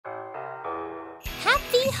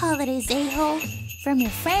holidays, AHOL, from your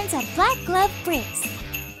friends at Black Glove Bricks.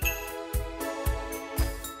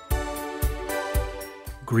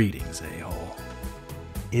 Greetings, AHOL.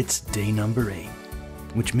 It's day number 8,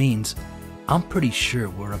 which means I'm pretty sure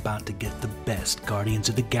we're about to get the best Guardians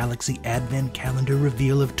of the Galaxy Advent Calendar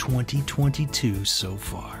reveal of 2022 so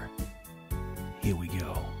far. Here we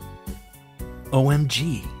go.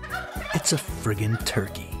 OMG, it's a friggin'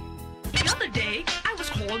 turkey. The other day, I was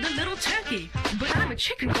called a little turkey, but I'm a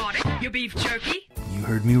chicken garden, your beef jerky. You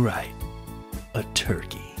heard me right. A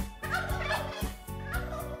turkey.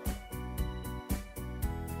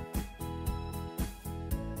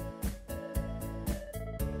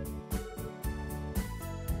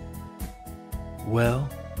 Well,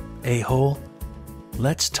 AHOL,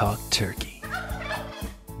 let's talk turkey.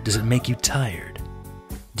 Does it make you tired?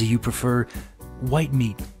 Do you prefer white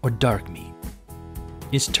meat or dark meat?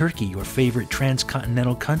 Is Turkey your favorite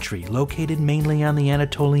transcontinental country located mainly on the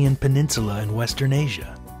Anatolian Peninsula in Western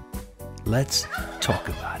Asia? Let's talk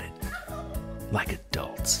about it like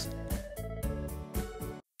adults.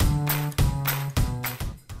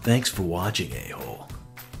 Thanks for watching, AHOL.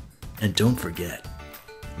 And don't forget,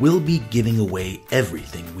 we'll be giving away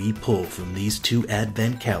everything we pull from these 2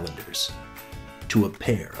 Advent calendars to a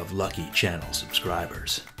pair of lucky channel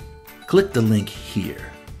subscribers. Click the link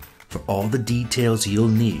here for all the details you'll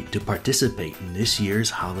need to participate in this year's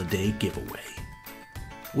holiday giveaway.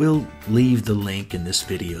 We'll leave the link in this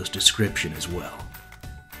video's description as well.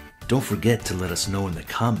 Don't forget to let us know in the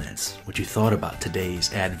comments what you thought about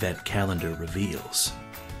today's Advent calendar reveals.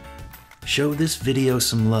 Show this video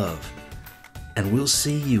some love, and we'll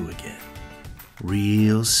see you again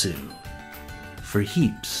real soon for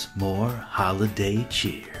heaps more holiday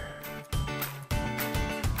cheer.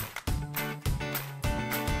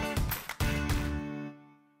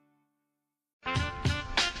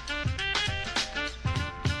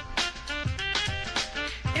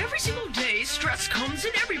 Every single day, stress comes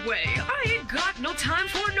in every way. I ain't got no time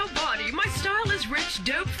for nobody. My style is rich,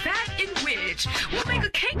 dope, fat, and witch. We'll make a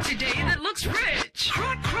cake today that looks rich.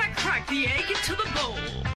 Crack, crack, crack the egg into the bowl.